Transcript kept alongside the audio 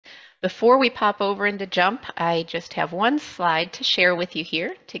Before we pop over into JMP, I just have one slide to share with you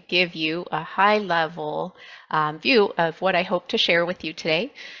here to give you a high-level view of what I hope to share with you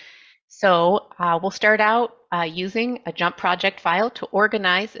today. So we'll start out using a JMP project file to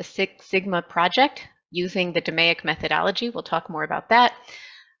organize a Six Sigma project using the DMAIC methodology. We'll talk more about that.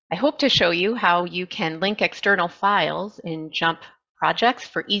 I hope to show you how you can link external files in JMP projects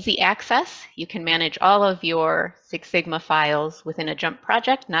for easy access. You can manage all of your Six Sigma files within a JMP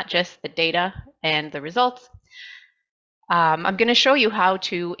project, not just the data and the results. I'm going to show you how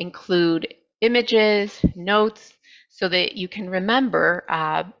to include images, notes, so that you can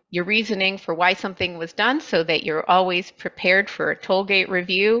remember your reasoning for why something was done so that you're always prepared for a toll gate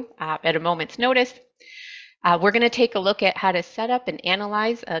review at a moment's notice. We're going to take a look at how to set up and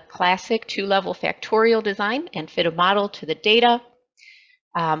analyze a classic two-level factorial design and fit a model to the data.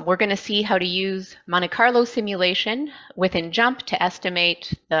 We're going to see how to use Monte Carlo simulation within JMP to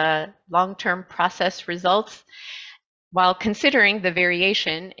estimate the long-term process results while considering the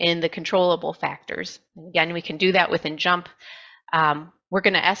variation in the controllable factors. Again, we can do that within JMP. We're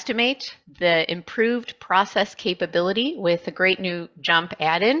going to estimate the improved process capability with a great new JMP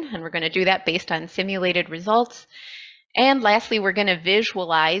add-in, and we're going to do that based on simulated results. And lastly, we're going to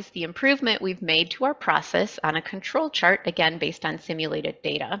visualize the improvement we've made to our process on a control chart, again, based on simulated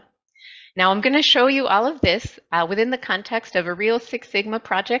data. Now, I'm going to show you all of this within the context of a real Six Sigma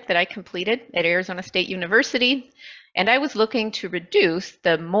project that I completed at Arizona State University. And I was looking to reduce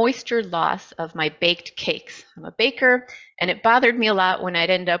the moisture loss of my baked cakes. I'm a baker, and it bothered me a lot when I'd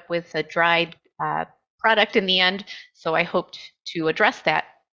end up with a dried product in the end. So I hoped to address that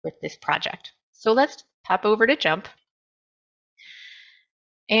with this project. So let's pop over to JMP.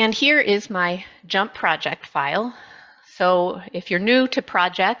 And here is my JMP project file. So if you're new to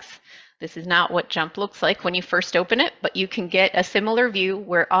projects, this is not what JMP looks like when you first open it, but you can get a similar view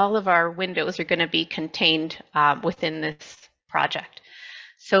where all of our windows are going to be contained within this project.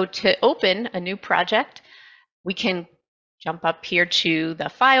 So to open a new project, we can jump up here to the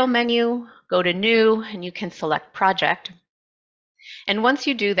File menu, go to New, and you can select Project. And once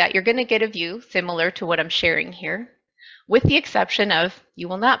you do that, you're going to get a view similar to what I'm sharing here, with the exception of you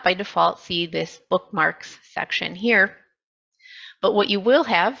will not by default see this bookmarks section here. But what you will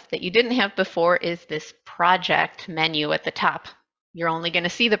have that you didn't have before is this project menu at the top. You're only going to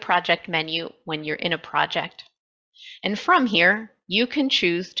see the project menu when you're in a project. And from here, you can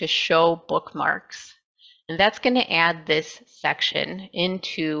choose to show bookmarks. And that's going to add this section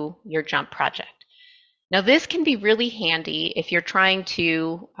into your JMP project. Now, this can be really handy if you're trying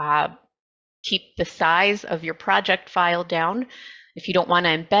to keep the size of your project file down. If you don't want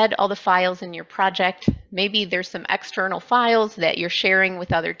to embed all the files in your project, maybe there's some external files that you're sharing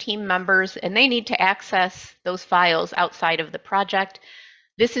with other team members and they need to access those files outside of the project.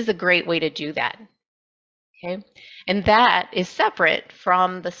 This is a great way to do that. Okay, and that is separate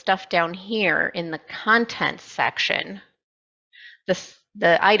from the stuff down here in the contents section.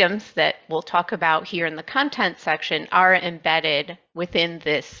 The items that we'll talk about here in the contents section are embedded within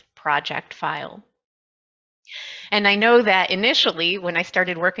this project file. And I know that initially when I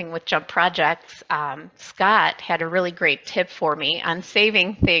started working with JMP projects, Scott had a really great tip for me on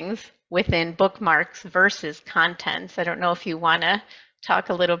saving things within bookmarks versus contents. I don't know if you want to talk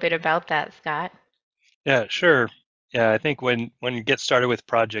a little bit about that, Scott. Yeah, sure. Yeah, I think when you get started with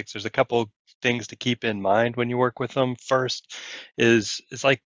projects, there's a couple things to keep in mind when you work with them. First is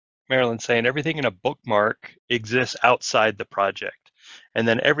like Marilyn's saying, everything in a bookmark exists outside the project. And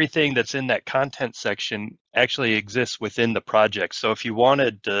then everything that's in that content section actually exists within the project. So if you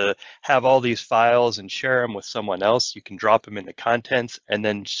wanted to have all these files and share them with someone else, you can drop them in the contents and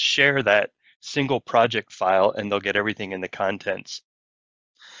then share that single project file and they'll get everything in the contents.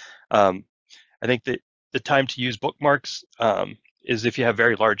 I think that the time to use bookmarks is if you have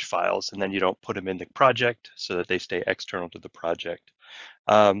very large files and then you don't put them in the project so that they stay external to the project.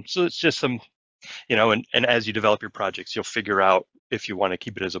 So it's just some, and as you develop your projects, you'll figure out if you want to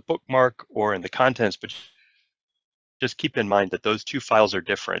keep it as a bookmark or in the contents, but just keep in mind that those two files are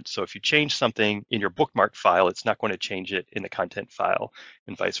different. So if you change something in your bookmark file, it's not going to change it in the content file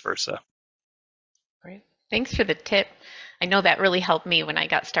and vice versa. Great. Thanks for the tip. I know that really helped me when I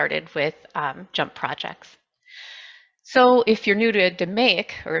got started with JMP projects. So if you're new to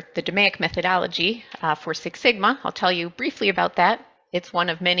DMAIC or the DMAIC methodology for Six Sigma, I'll tell you briefly about that. It's one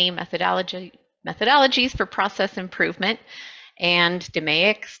of many methodologies for process improvement. And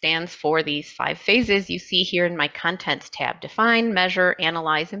DMAIC stands for these 5 phases you see here in my Contents tab: define, measure,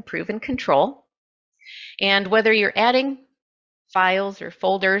 analyze, improve, and control. And whether you're adding files or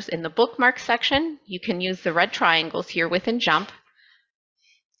folders in the bookmark section, you can use the red triangles here within JMP.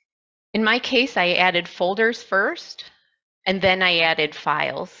 In my case, I added folders first, and then I added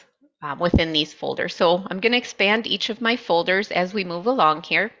files within these folders. So I'm going to expand each of my folders as we move along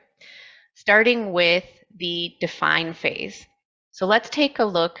here, starting with the define phase. So let's take a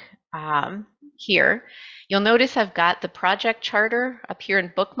look here. You'll notice I've got the project charter up here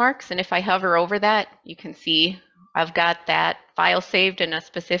in bookmarks, and if I hover over that, you can see I've got that file saved in a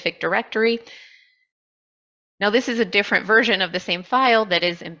specific directory. Now this is a different version of the same file that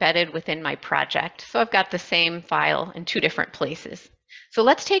is embedded within my project. So I've got the same file in two different places. So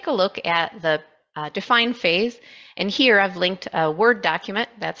let's take a look at the define phase. And here I've linked a Word document,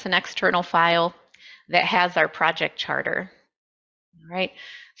 that's an external file that has our project charter. All right,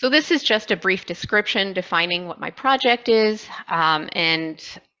 so this is just a brief description defining what my project is and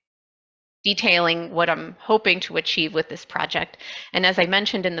detailing what I'm hoping to achieve with this project. And as I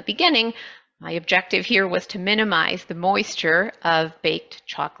mentioned in the beginning, my objective here was to minimize the moisture of baked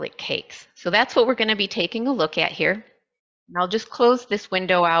chocolate cakes. So that's what we're going to be taking a look at here. And I'll just close this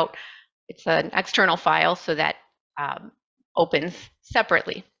window out. It's an external file, so that opens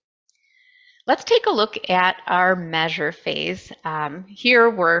separately. Let's take a look at our measure phase. Here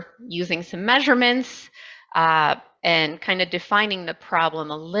we're using some measurements and kind of defining the problem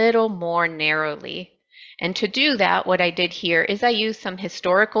a little more narrowly. And to do that, what I did here is I used some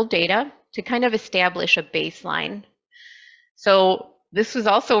historical data to kind of establish a baseline. So this was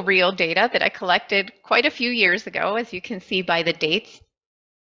also real data that I collected quite a few years ago, as you can see by the dates.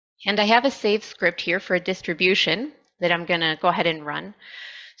 And I have a saved script here for a distribution that I'm going to go ahead and run.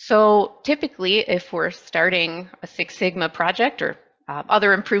 So typically, if we're starting a Six Sigma project or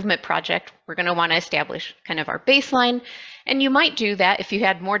other improvement project, we're going to want to establish kind of our baseline. And you might do that if you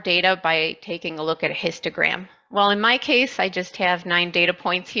had more data by taking a look at a histogram. Well, in my case, I just have 9 data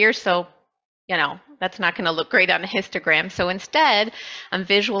points here, so that's not going to look great on a histogram. So instead, I'm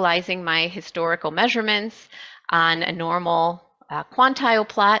visualizing my historical measurements on a normal quantile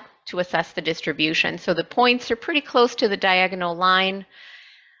plot to assess the distribution. So the points are pretty close to the diagonal line.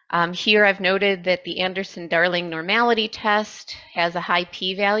 Here I've noted that the Anderson-Darling normality test has a high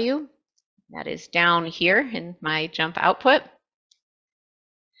p-value. That is down here in my JMP output.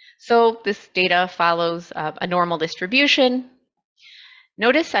 So this data follows a normal distribution.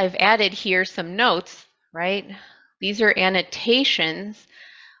 Notice I've added here some notes, right? These are annotations,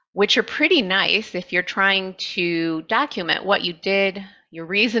 which are pretty nice if you're trying to document what you did, your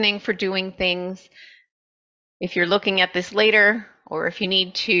reasoning for doing things. If you're looking at this later, or if you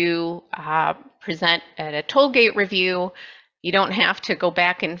need to present at a toll gate review, you don't have to go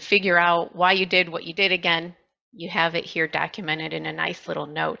back and figure out why you did what you did again. You have it here documented in a nice little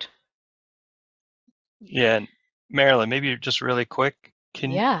note. Yeah, and Marilyn, maybe just really quick,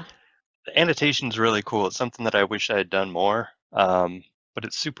 Yeah. The annotation's really cool. It's something that I wish I had done more, but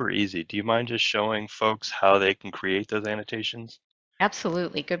it's super easy. Do you mind just showing folks how they can create those annotations?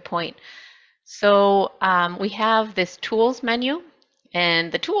 Absolutely, good point. So we have this tools menu,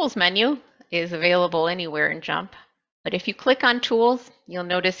 and the tools menu is available anywhere in JMP. But if you click on tools, you'll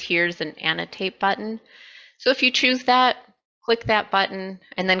notice here's an annotate button. So if you choose that, click that button,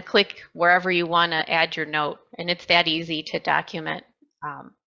 and then click wherever you want to add your note. And it's that easy to document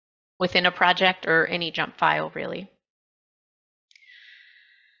within a project or any JMP file, really.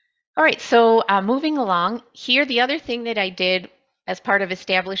 All right, so moving along, here the other thing that I did as part of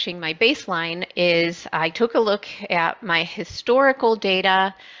establishing my baseline is I took a look at my historical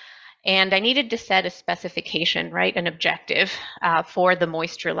data, and I needed to set a specification, right, an objective for the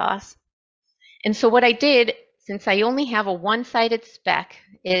moisture loss. And so what I did, since I only have a one-sided spec,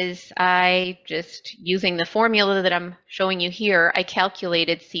 is I just, using the formula that I'm showing you here, I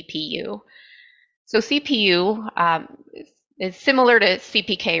calculated CPU. So CPU is similar to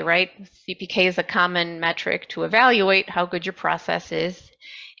CPK, right? CPK is a common metric to evaluate how good your process is.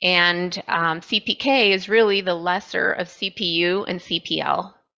 And CPK is really the lesser of CPU and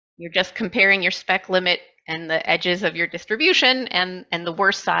CPL. You're just comparing your spec limit and the edges of your distribution, and the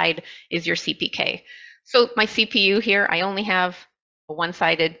worst side is your CPK. So my CPU here, I only have a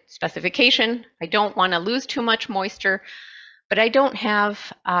one-sided specification. I don't want to lose too much moisture, but I don't have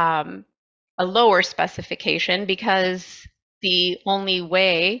a lower specification because the only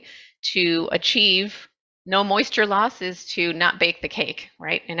way to achieve no moisture loss is to not bake the cake,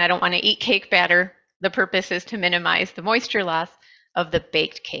 right? And I don't want to eat cake batter. The purpose is to minimize the moisture loss of the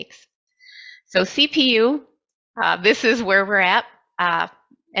baked cakes. So CPU, this is where we're at,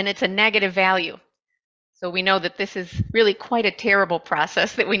 and it's a negative value. So we know that this is really quite a terrible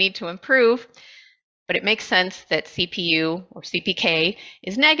process that we need to improve, but it makes sense that CPU or CPK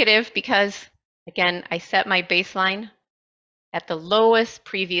is negative because, again, I set my baseline at the lowest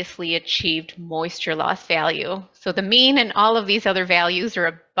previously achieved moisture loss value. So the mean and all of these other values are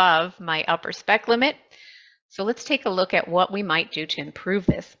above my upper spec limit. So let's take a look at what we might do to improve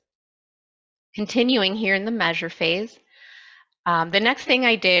this. Continuing here in the measure phase, the next thing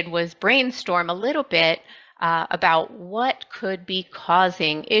I did was brainstorm a little bit about what could be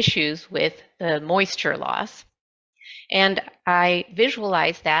causing issues with the moisture loss. And I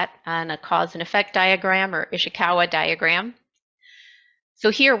visualized that on a cause and effect diagram, or Ishikawa diagram. So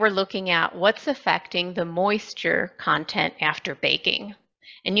here we're looking at what's affecting the moisture content after baking.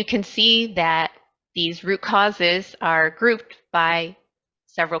 And you can see that these root causes are grouped by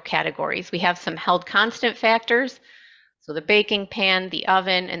several categories. We have some held constant factors. So the baking pan, the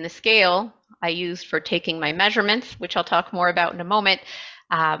oven, and the scale I used for taking my measurements, which I'll talk more about in a moment,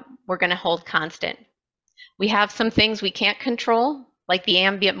 we're going to hold constant. We have some things we can't control, like the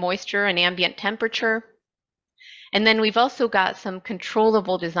ambient moisture and ambient temperature. And then we've also got some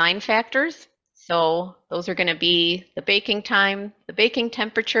controllable design factors. So those are going to be the baking time, the baking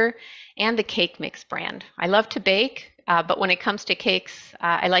temperature, and the cake mix brand. I love to bake, but when it comes to cakes,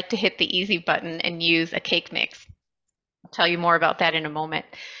 I like to hit the easy button and use a cake mix. I'll tell you more about that in a moment.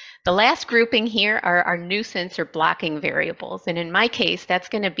 The last grouping here are our nuisance or blocking variables. And in my case, that's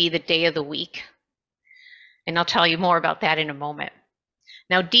going to be the day of the week. And I'll tell you more about that in a moment.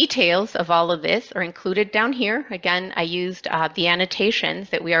 Now, details of all of this are included down here. Again, I used the annotations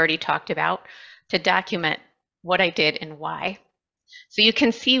that we already talked about to document what I did and why. So you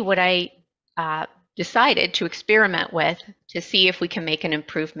can see what I decided to experiment with to see if we can make an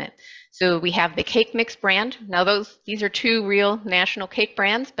improvement. So we have the cake mix brand. Now these are two real national cake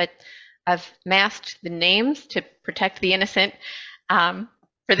brands, but I've masked the names to protect the innocent.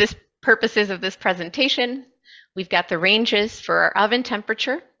 For this purposes of this presentation, we've got the ranges for our oven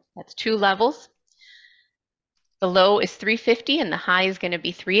temperature. That's 2 levels. The low is 350 and the high is going to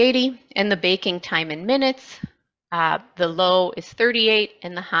be 380. And the baking time in minutes, the low is 38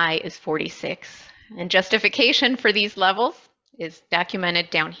 and the high is 46. And justification for these levels is documented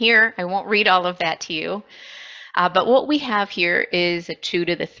down here. I won't read all of that to you. But what we have here is a 2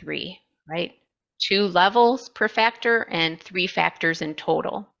 to the 3, right? 2 levels per factor and 3 factors in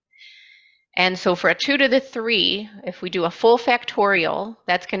total. And so for a 2 to the 3, if we do a full factorial,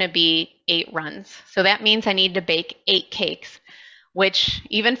 that's going to be 8 runs. So that means I need to bake 8 cakes, which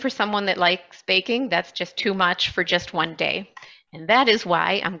even for someone that likes baking, that's just too much for just one day. And that is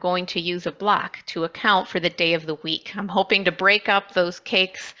why I'm going to use a block to account for the day of the week. I'm hoping to break up those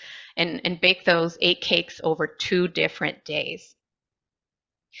cakes and bake those 8 cakes over 2 different days.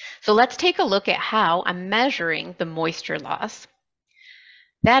 So let's take a look at how I'm measuring the moisture loss.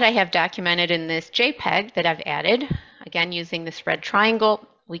 That I have documented in this JPEG that I've added. Again, using this red triangle,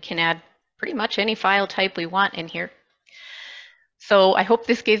 we can add pretty much any file type we want in here. So I hope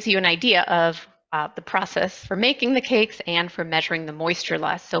this gives you an idea of the process for making the cakes and for measuring the moisture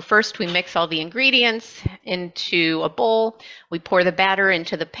loss. So first we mix all the ingredients into a bowl, we pour the batter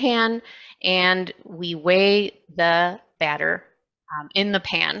into the pan, and we weigh the batter in the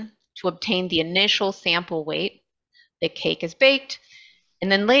pan to obtain the initial sample weight. The cake is baked,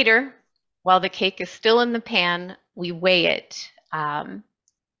 and then later, while the cake is still in the pan, we weigh it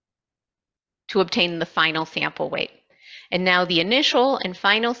to obtain the final sample weight. And now the initial and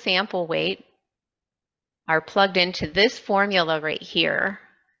final sample weight are plugged into this formula right here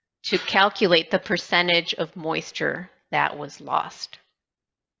to calculate the percentage of moisture that was lost.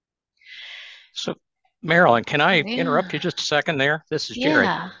 So, Marilyn, can I interrupt you just a second there? This is Jerry.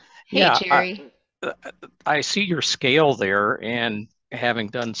 Hey, Jerry. I see your scale there, and having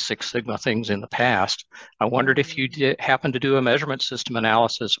done Six Sigma things in the past, I wondered if you happen to do a measurement system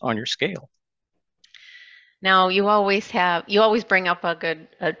analysis on your scale. Now, you always bring up a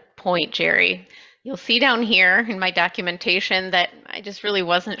good point, Jerry. You'll see down here in my documentation that I just really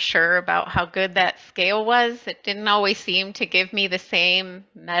wasn't sure about how good that scale was. It didn't always seem to give me the same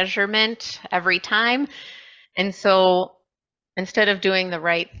measurement every time. And so instead of doing the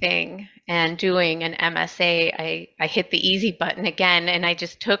right thing and doing an MSA, I hit the easy button again, and I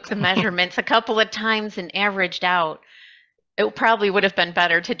just took the measurements a couple of times and averaged out. It probably would have been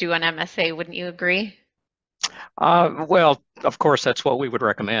better to do an MSA, wouldn't you agree? Well, of course, that's what we would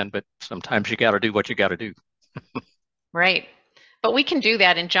recommend, but sometimes you got to do what you got to do. Right. But we can do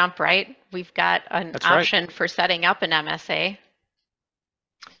that in JMP, right? We've got an option for setting up an MSA.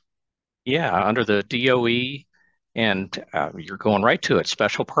 Yeah, under the DOE, and you're going right to it,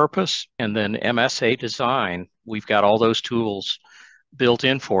 special purpose, and then MSA design. We've got all those tools built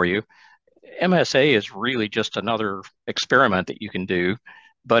in for you. MSA is really just another experiment that you can do.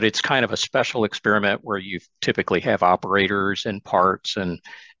 but it's kind of a special experiment where you typically have operators and parts and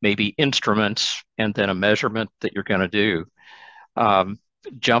maybe instruments and then a measurement that you're going to do.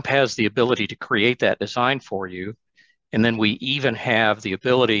 JMP has the ability to create that design for you. And then we even have the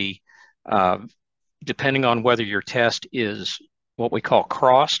ability, depending on whether your test is what we call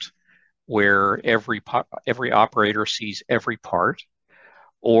crossed, where every operator sees every part,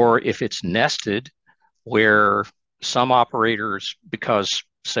 or if it's nested, where some operators, because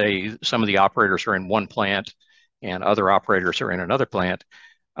say some of the operators are in one plant and other operators are in another plant,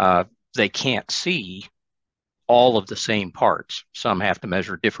 they can't see all of the same parts. Some have to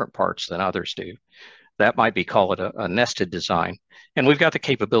measure different parts than others do. That might be called a nested design. And we've got the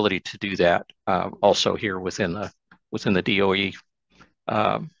capability to do that also here within the DOE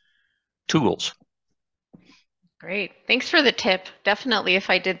tools. Great. Thanks for the tip. Definitely, if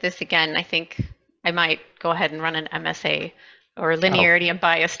I did this again, I think I might go ahead and run an MSA or linearity and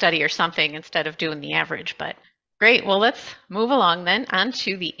bias study or something instead of doing the average. But great. Well, let's move along then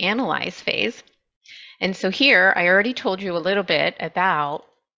onto the analyze phase. And so here, I already told you a little bit about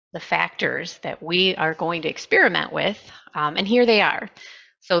the factors that we are going to experiment with, and here they are.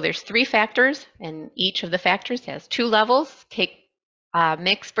 So there's 3 factors, and each of the factors has 2 levels, cake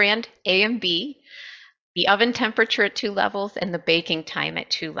mix brand A and B, the oven temperature at 2 levels, and the baking time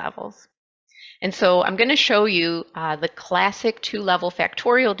at 2 levels. And so I'm going to show you the classic 2-level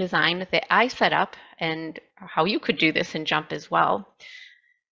factorial design that I set up and how you could do this in JMP as well.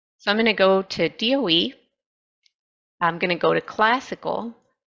 So I'm going to go to DOE. I'm going to go to classical,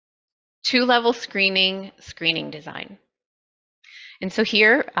 2-level screening design. And so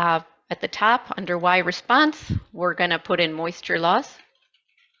here at the top under Y response, we're going to put in moisture loss.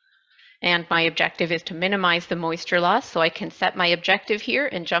 And my objective is to minimize the moisture loss. So I can set my objective here,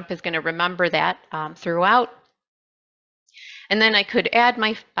 and JMP is going to remember that throughout. And then I could add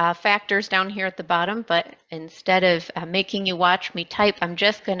my factors down here at the bottom, but instead of making you watch me type, I'm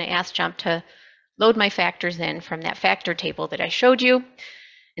just going to ask JMP to load my factors in from that factor table that I showed you.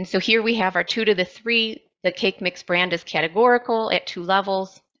 And so here we have our 2 to the 3. The cake mix brand is categorical at 2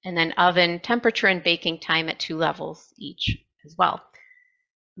 levels, and then oven temperature and baking time at 2 levels each as well.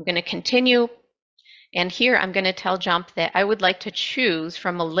 I'm going to continue, and here I'm going to tell JMP that I would like to choose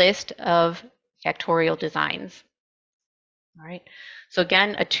from a list of factorial designs. All right, so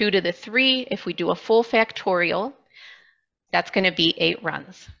again, a 2 to the 3, if we do a full factorial, that's going to be 8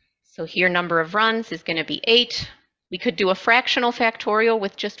 runs. So here, number of runs is going to be 8. We could do a fractional factorial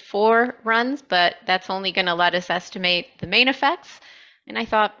with just 4 runs, but that's only going to let us estimate the main effects. And I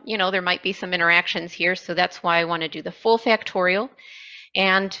thought, you know, there might be some interactions here, so that's why I want to do the full factorial.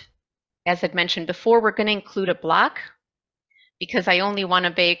 And as I'd mentioned before, we're going to include a block because I only want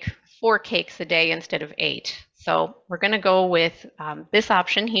to bake 4 cakes a day instead of 8. So we're going to go with this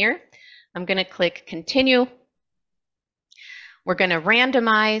option here. I'm going to click continue. We're going to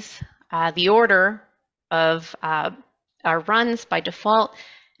randomize the order of our runs by default.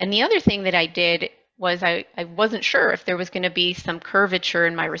 And the other thing that I did was I wasn't sure if there was going to be some curvature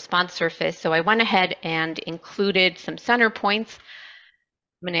in my response surface. So I went ahead and included some center points.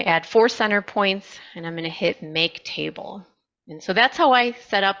 I'm going to add 4 center points, and I'm going to hit make table. And so that's how I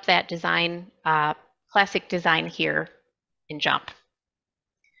set up that design, classic design here in JMP.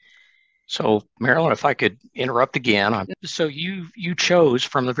 So Marilyn, if I could interrupt again. So you chose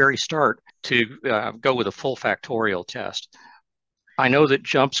from the very start to go with a full factorial test. I know that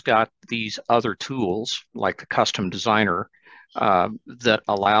JMP's got these other tools like the custom designer that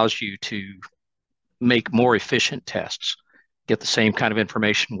allows you to make more efficient tests, get the same kind of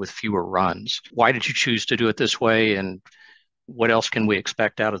information with fewer runs. Why did you choose to do it this way, and what else can we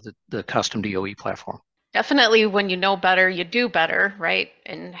expect out of the custom DOE platform? Definitely, when you know better, you do better, right?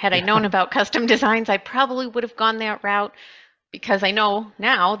 And had I known about custom designs, I probably would have gone that route, because I know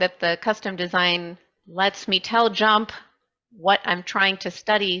now that the custom design lets me tell JMP what I'm trying to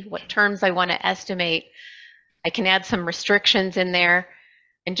study, what terms I want to estimate. I can add some restrictions in there,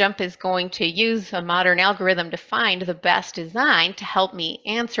 and JMP is going to use a modern algorithm to find the best design to help me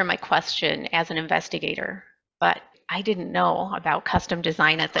answer my question as an investigator. But I didn't know about custom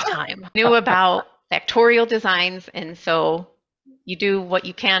design at the time. I knew about factorial designs, and so you do what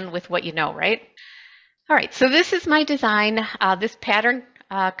you can with what you know, right? All right, so this is my design. This pattern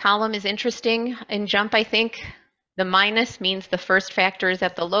column is interesting in JMP, I think. The minus means the first factor is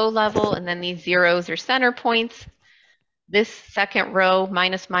at the low level, and then these zeros are center points. This second row,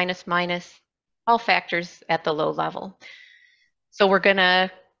 minus, minus, minus, all factors at the low level. So we're going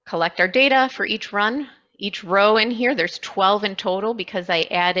to collect our data for each run. Each row in here, there's 12 in total because I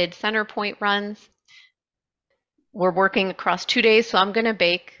added center point runs. we're working across 2 days, so I'm going to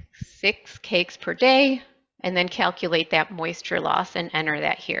bake 6 cakes per day and then calculate that moisture loss and enter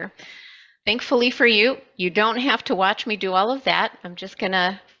that here. Thankfully for you, you don't have to watch me do all of that. I'm just going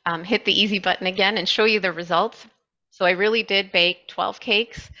to hit the easy button again and show you the results. So I really did bake 12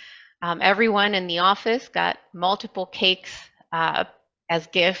 cakes. Everyone in the office got multiple cakes as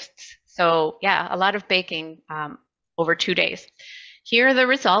gifts. So yeah, a lot of baking over 2 days. Here are the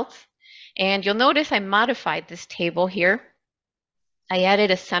results. And you'll notice I modified this table here. I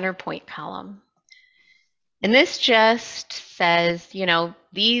added a center point column. And this just says, you know,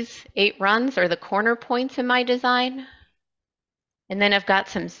 these 8 runs are the corner points in my design. And then I've got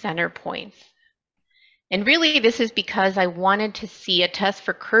some center points. And really this is because I wanted to see a test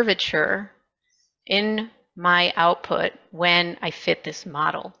for curvature in my output when I fit this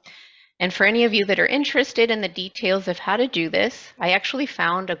model. And for any of you that are interested in the details of how to do this, I actually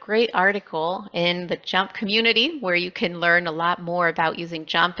found a great article in the JMP community where you can learn a lot more about using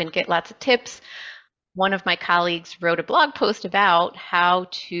JMP and get lots of tips. One of my colleagues wrote a blog post about how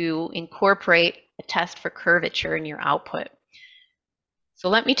to incorporate a test for curvature in your output. So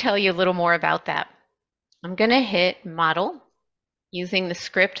let me tell you a little more about that. I'm going to hit model using the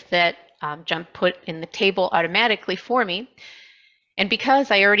script that JMP put in the table automatically for me. And because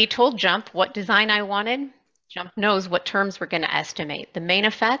I already told JMP what design I wanted, JMP knows what terms we're going to estimate. The main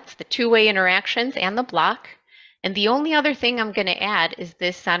effects, the two-way interactions, and the block. And the only other thing I'm going to add is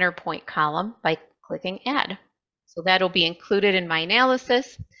this center point column by clicking add. So that'll be included in my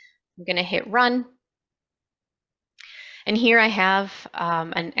analysis. I'm going to hit run. And here I have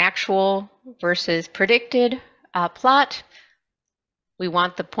an actual versus predicted plot. We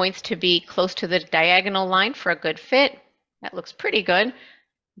want the points to be close to the diagonal line for a good fit. That looks pretty good.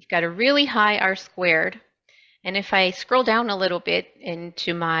 We've got a really high R-squared. And if I scroll down a little bit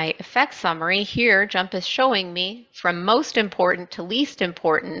into my effect summary, here JMP is showing me from most important to least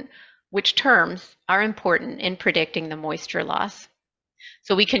important which terms are important in predicting the moisture loss.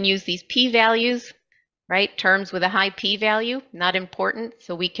 So we can use these p-values, right? Terms with a high p-value, not important,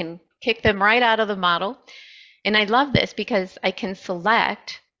 so we can kick them right out of the model. And I love this because I can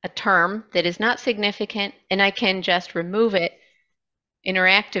select a term that is not significant and I can just remove it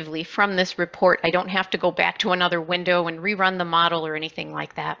interactively from this report. I don't have to go back to another window and rerun the model or anything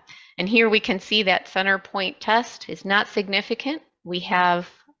like that. And here we can see that center point test is not significant. We have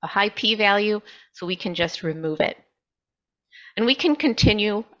a high p-value, so we can just remove it. And we can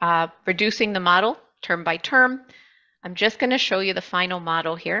continue reducing the model term by term. I'm just going to show you the final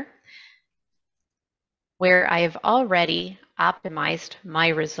model here, where I have already optimized my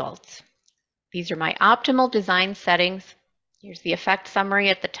results. These are my optimal design settings. Here's the effect summary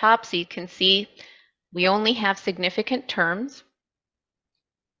at the top, so you can see we only have significant terms.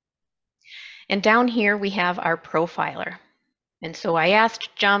 And down here we have our profiler. And so I asked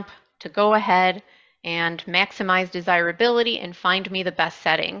JMP to go ahead and maximize desirability and find me the best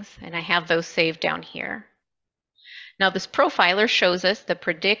settings, and I have those saved down here. Now this profiler shows us the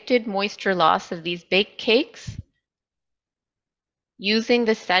predicted moisture loss of these baked cakes using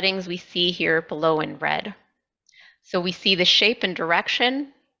the settings we see here below in red. So we see the shape and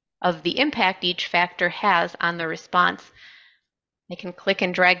direction of the impact each factor has on the response. I can click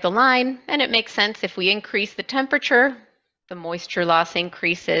and drag the line, and it makes sense. If we increase the temperature, the moisture loss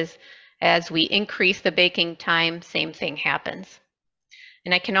increases. As we increase the baking time, same thing happens.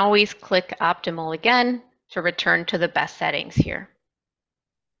 And I can always click optimal again to return to the best settings here.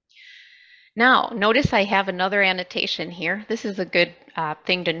 Now, notice I have another annotation here. This is a good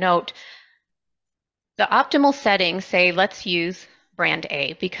thing to note. The optimal settings say let's use brand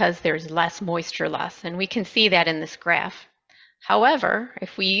A because there's less moisture loss, and we can see that in this graph. However,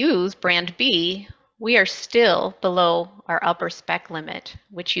 if we use brand B, we are still below our upper spec limit,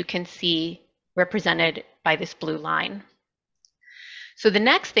 which you can see represented by this blue line. So the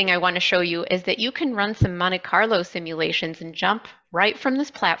next thing I want to show you is that you can run some Monte Carlo simulations and JMP right from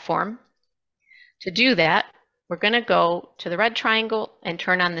this platform. To do that, we're going to go to the red triangle and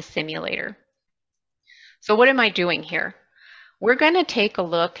turn on the simulator. So what am I doing here? We're going to take a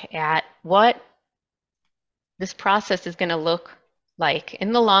look at what this process is going to look like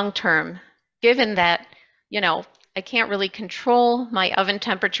in the long term, given that, you know, I can't really control my oven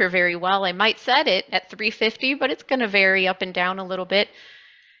temperature very well. I might set it at 350, but it's going to vary up and down a little bit.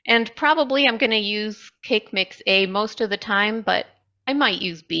 And probably I'm going to use cake mix A most of the time, but I might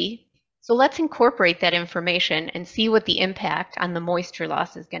use B. So let's incorporate that information and see what the impact on the moisture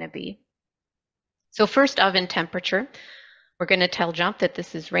loss is going to be. So first, oven temperature. We're going to tell JMP that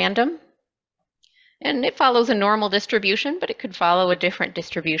this is random. And it follows a normal distribution, but it could follow a different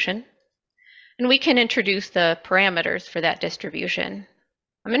distribution. And we can introduce the parameters for that distribution.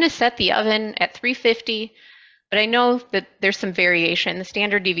 I'm going to set the oven at 350, but I know that there's some variation. The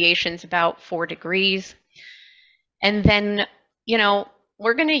standard deviation is about 4 degrees. And then,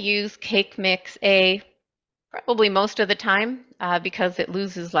 we're going to use cake mix A probably most of the time because it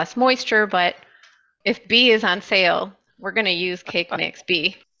loses less moisture, but if B is on sale, we're going to use cake mix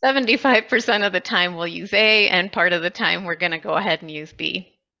B. 75% of the time we'll use A, and part of the time we're going to go ahead and use B.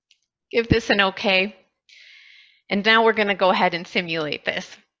 Give this an OK. And now we're going to go ahead and simulate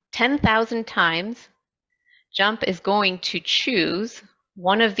this. 10,000 times, JMP is going to choose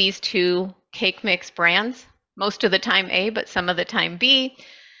one of these two cake mix brands, most of the time A, but some of the time B.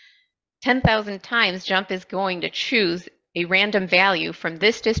 10,000 times, JMP is going to choose a random value from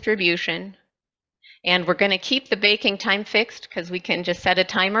this distribution. And we're going to keep the baking time fixed because we can just set a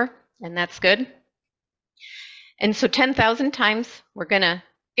timer, and that's good. And so 10,000 times, we're going to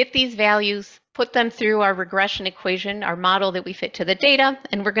get these values, put them through our regression equation, our model that we fit to the data,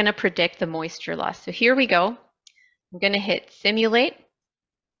 and we're going to predict the moisture loss. So here we go. I'm going to hit simulate.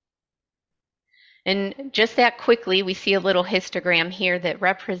 And just that quickly, we see a little histogram here that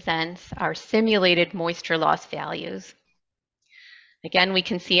represents our simulated moisture loss values. Again, we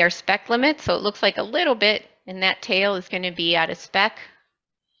can see our spec limit, so it looks like a little bit, and that tail is going to be out of spec.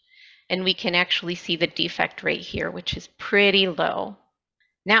 And we can actually see the defect rate here, which is pretty low.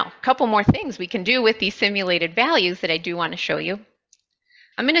 Now, a couple more things we can do with these simulated values that I do want to show you.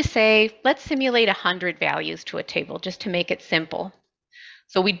 I'm going to say, let's simulate 100 values to a table just to make it simple.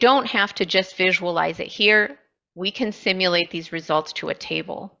 So we don't have to just visualize it here. We can simulate these results to a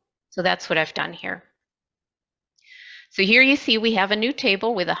table. So that's what I've done here. So here you see we have a new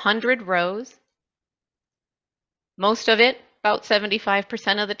table with 100 rows. Most of it, about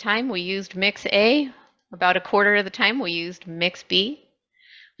 75% of the time, we used mix A. About a quarter of the time, we used mix B.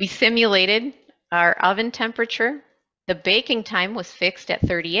 We simulated our oven temperature. The baking time was fixed at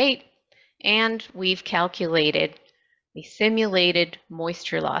 38, and we've calculated a simulated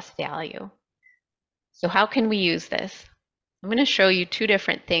moisture loss value. So how can we use this? I'm going to show you two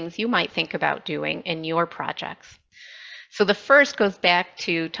different things you might think about doing in your projects. So the first goes back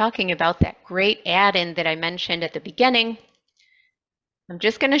to talking about that great add-in that I mentioned at the beginning. I'm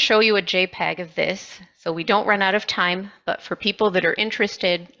just going to show you a JPEG of this so we don't run out of time, but for people that are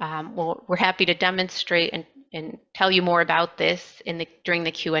interested, we're happy to demonstrate and tell you more about this during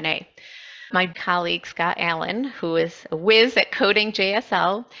the Q&A. My colleague Scott Allen, who is a whiz at coding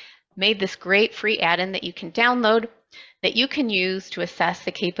JSL, made this great free add-in that you can download that you can use to assess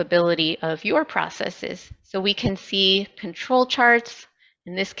the capability of your processes. So we can see control charts,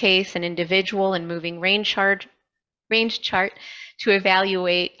 in this case an individual and moving range chart to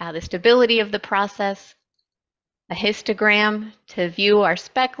evaluate the stability of the process, a histogram to view our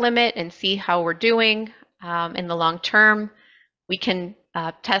spec limit and see how we're doing in the long term. We can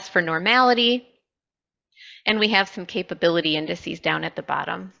test for normality, and we have some capability indices down at the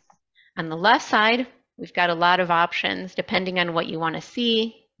bottom. On the left side, we've got a lot of options depending on what you want to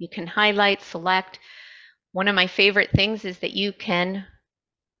see. You can highlight, select. One of my favorite things is that you can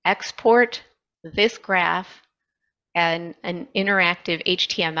export this graph and an interactive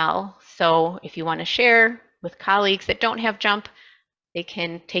HTML. So if you want to share with colleagues that don't have JMP, they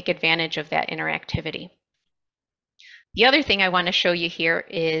can take advantage of that interactivity. The other thing I want to show you here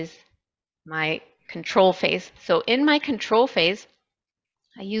is my control phase. So in my control phase,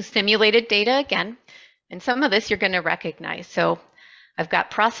 I use simulated data again, and some of this you're going to recognize. So I've got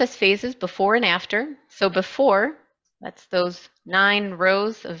process phases before and after. So before, that's those 9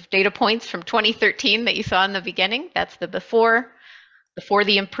 rows of data points from 2013 that you saw in the beginning. That's the before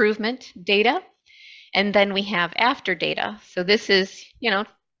the improvement data. And then we have after data. So this is,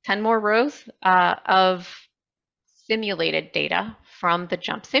 10 more rows of simulated data from the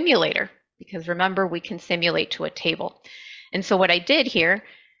JMP simulator, because remember, we can simulate to a table. And so what I did here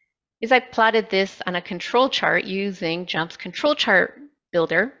is I plotted this on a control chart using JMP's control chart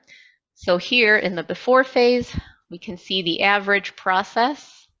builder. So here in the before phase, we can see the average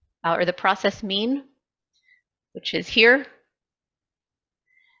process or the process mean, which is here.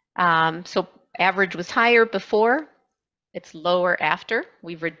 So average was higher before, it's lower after.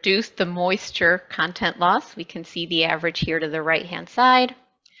 We've reduced the moisture content loss. We can see the average here to the right-hand side.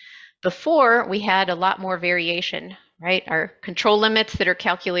 Before, we had a lot more variation, right? Our control limits that are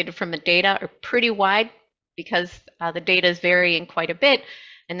calculated from the data are pretty wide because the data is varying quite a bit.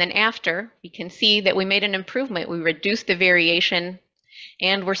 And then after, we can see that we made an improvement. We reduced the variation,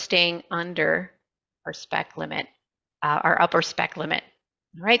 and we're staying under our spec limit, our upper spec limit.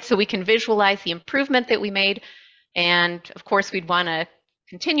 All right, so we can visualize the improvement that we made. And of course, we'd want to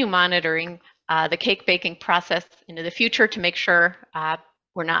continue monitoring the cake baking process into the future to make sure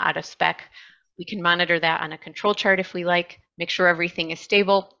we're not out of spec. We can monitor that on a control chart if we like, make sure everything is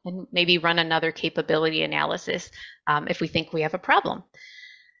stable, and maybe run another capability analysis if we think we have a problem.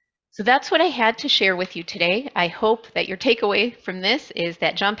 So that's what I had to share with you today. I hope that your takeaway from this is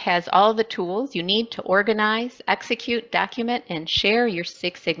that JMP has all the tools you need to organize, execute, document, and share your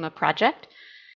Six Sigma project.